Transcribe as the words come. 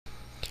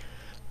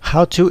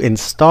how to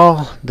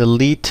install,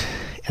 delete,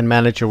 and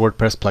manage your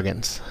WordPress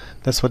plugins.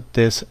 That's what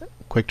this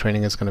quick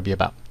training is going to be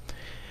about.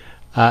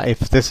 If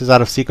this is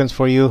out of sequence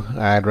for you,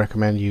 I'd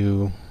recommend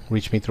you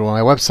reach me through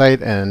my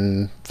website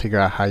and figure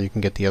out how you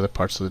can get the other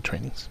parts of the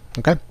trainings.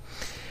 Okay.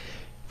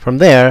 From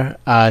there,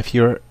 if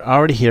you're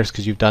already here, it's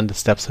because you've done the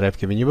steps that I've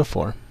given you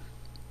before.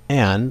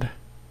 And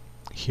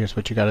here's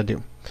what you got to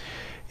do.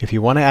 If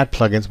you want to add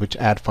plugins which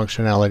add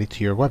functionality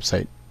to your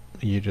website,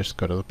 you just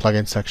go to the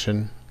plugin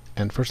section,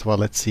 and first of all,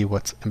 let's see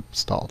what's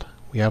installed.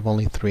 We have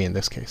only 3 in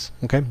this case.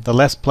 Okay, the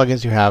less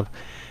plugins you have,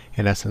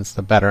 in essence,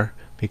 the better,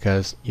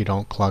 because you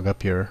don't clog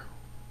up your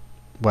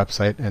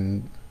website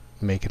and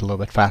make it a little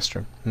bit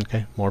faster.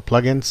 Okay, more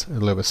plugins, a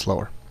little bit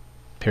slower.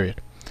 Period.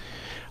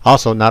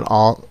 Also, not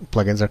all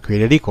plugins are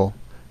created equal.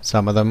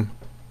 Some of them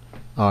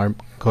are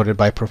coded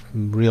by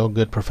real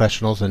good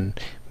professionals and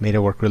made it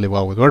work really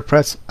well with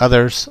WordPress.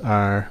 Others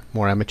are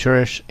more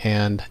amateurish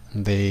and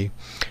they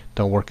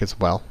don't work as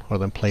well or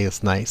don't play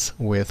as nice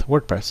with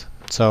WordPress.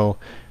 So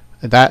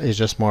that is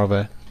just more of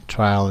a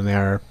trial and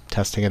error,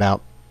 testing it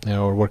out,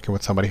 or working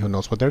with somebody who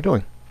knows what they're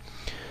doing.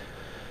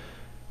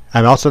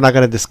 I'm also not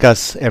going to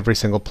discuss every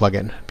single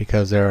plugin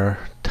because there are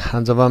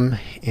tons of them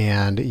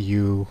and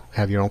you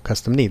have your own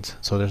custom needs,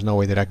 so there's no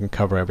way that I can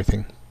cover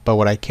everything. But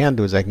what I can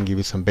do is I can give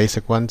you some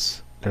basic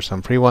ones. There's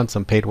some free ones,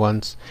 some paid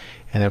ones,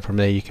 and then from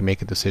there you can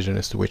make a decision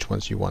as to which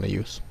ones you want to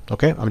use.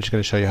 Okay, I'm just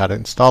going to show you how to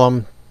install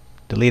them,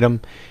 delete them,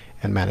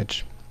 and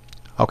manage.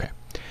 Okay,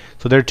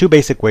 so there are 2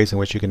 basic ways in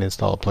which you can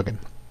install a plugin.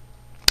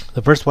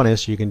 The first one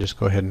is you can just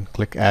go ahead and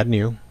click Add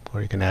New,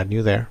 or you can add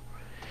new there,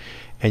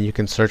 and you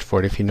can search for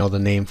it if you know the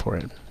name for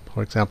it.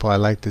 For example, I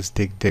like this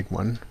dig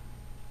one.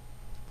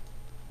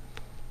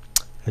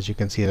 As you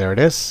can see, there it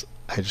is.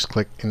 I just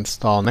click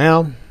Install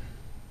Now.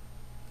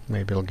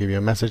 Maybe it'll give you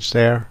a message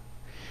there.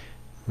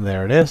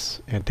 There it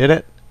is. It did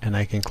it. And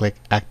I can click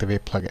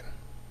Activate Plugin.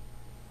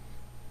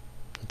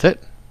 That's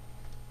it.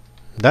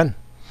 Done.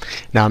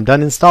 Now I'm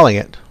done installing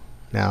it.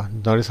 Now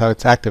notice how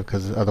it's active,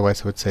 because otherwise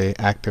it would say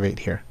Activate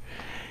here.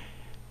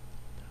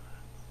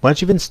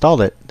 Once you've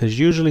installed it, there's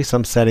usually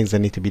some settings that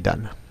need to be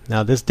done.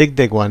 Now this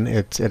dig one,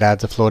 it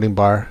adds a floating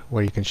bar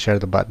where you can share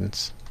the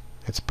buttons.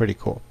 It's pretty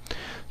cool.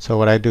 So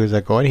what I do is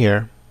I go in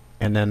here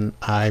and then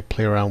I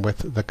play around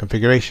with the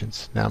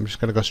configurations. Now I'm just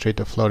going to go straight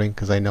to floating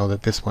because I know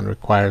that this one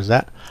requires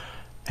that,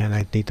 and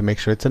I need to make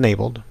sure it's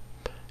enabled.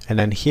 And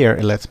then here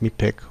it lets me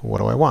pick, what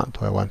do I want?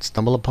 Do I want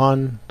Stumble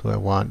Upon? Do I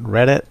want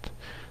Reddit?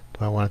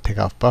 Do I want to take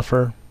off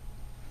buffer?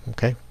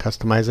 Okay,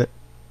 customize it.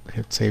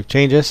 Hit Save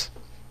Changes.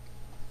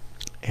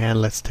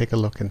 And let's take a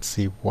look and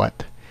see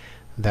what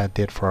that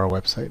did for our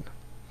website.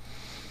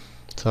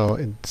 So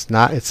it's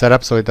set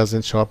up so it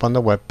doesn't show up on the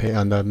web page,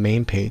 on the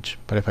main page.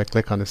 But if I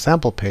click on the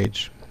sample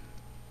page,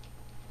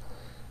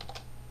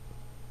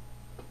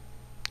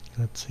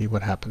 let's see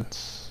what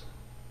happens.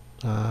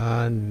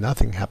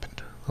 Nothing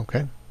happened.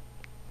 Okay,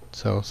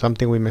 so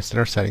something we missed in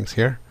our settings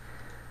here.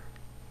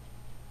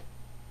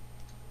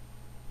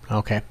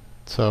 Okay,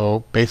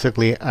 so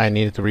basically I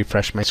needed to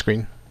refresh my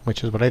screen,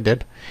 which is what I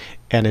did.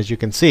 And as you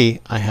can see,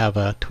 I have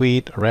a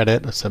tweet, a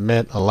Reddit, a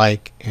submit, a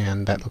like,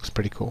 and that looks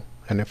pretty cool.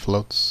 And it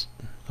floats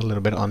a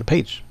little bit on the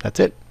page. That's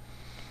it.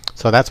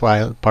 So that's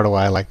part of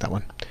why I like that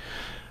one.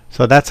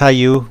 So that's how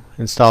you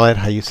install it,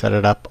 how you set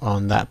it up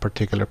on that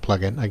particular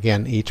plugin.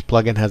 Again, each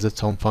plugin has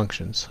its own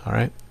functions. All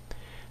right.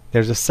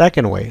 There's a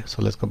second way.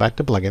 So let's go back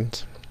to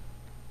plugins.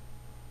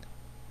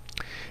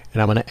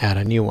 And I'm going to add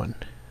a new one.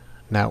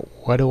 Now,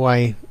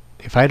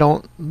 if I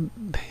don't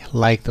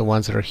like the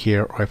ones that are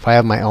here, or if I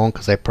have my own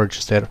because I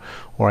purchased it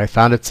or I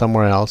found it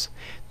somewhere else,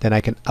 then I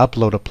can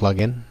upload a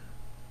plugin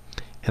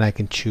and I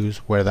can choose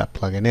where that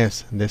plugin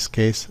is. In this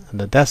case, on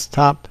the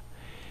desktop,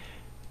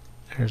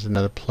 there's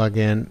another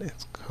plugin.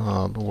 It's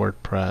called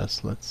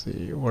WordPress. Let's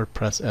see,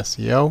 WordPress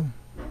SEO.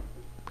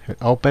 Hit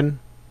open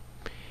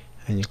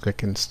and you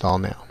click Install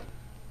Now.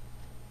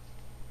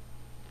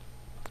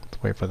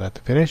 Let's wait for that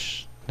to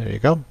finish. There you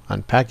go.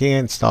 Unpacking it,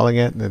 installing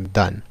it, and then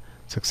done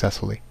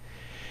successfully.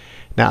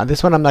 Now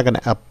this one I'm not going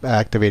to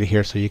activate it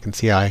here, so you can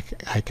see how I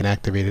can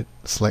activate it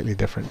slightly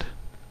different.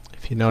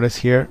 If you notice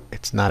here,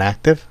 it's not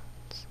active,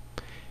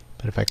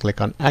 but if I click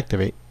on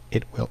Activate,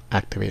 it will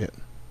activate it.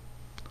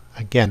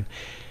 Again,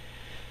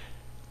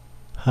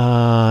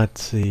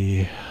 let's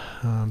see,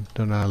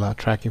 do not allow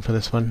tracking for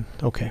this one.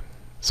 Okay,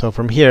 so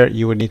from here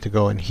you would need to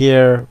go in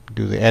here,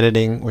 do the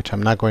editing, which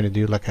I'm not going to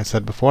do like I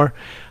said before.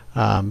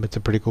 It's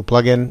a pretty cool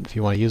plugin. If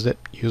you want to use it,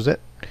 use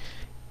it.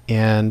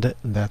 And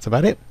that's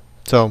about it.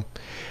 So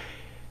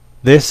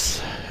this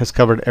has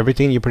covered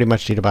everything you pretty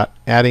much need about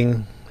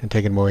adding and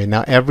taking them away.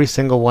 Now every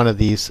single one of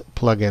these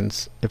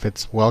plugins, if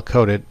it's well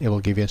coded, it will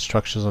give you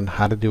instructions on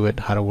how to do it,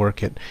 how to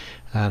work it,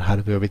 and how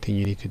to do everything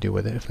you need to do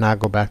with it. If not,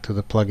 go back to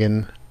the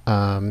plugin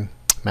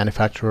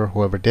manufacturer,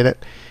 whoever did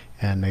it,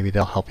 and maybe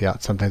they'll help you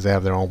out. Sometimes they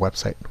have their own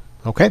website.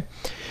 Okay,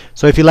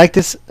 so if you like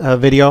this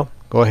video,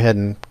 go ahead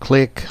and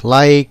click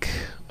like,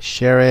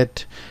 share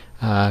it,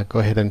 go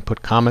ahead and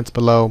put comments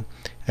below.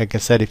 Like I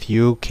said, if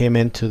you came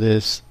into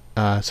this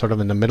sort of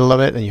in the middle of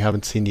it and you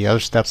haven't seen the other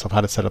steps of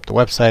how to set up the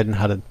website and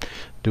how to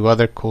do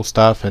other cool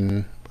stuff,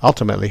 and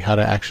ultimately how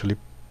to actually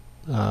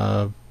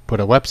put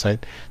a website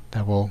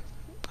that will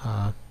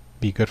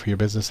be good for your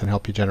business and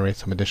help you generate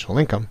some additional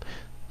income,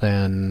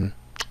 then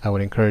I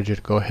would encourage you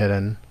to go ahead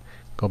and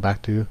go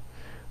back to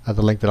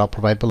the link that I'll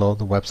provide below,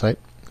 the website,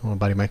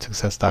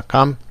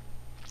 bodymindsuccess.com,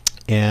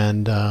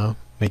 and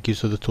make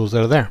use of the tools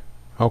that are there.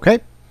 Okay?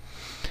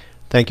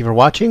 Thank you for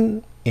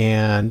watching,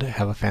 and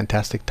have a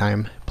fantastic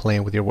time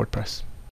playing with your WordPress.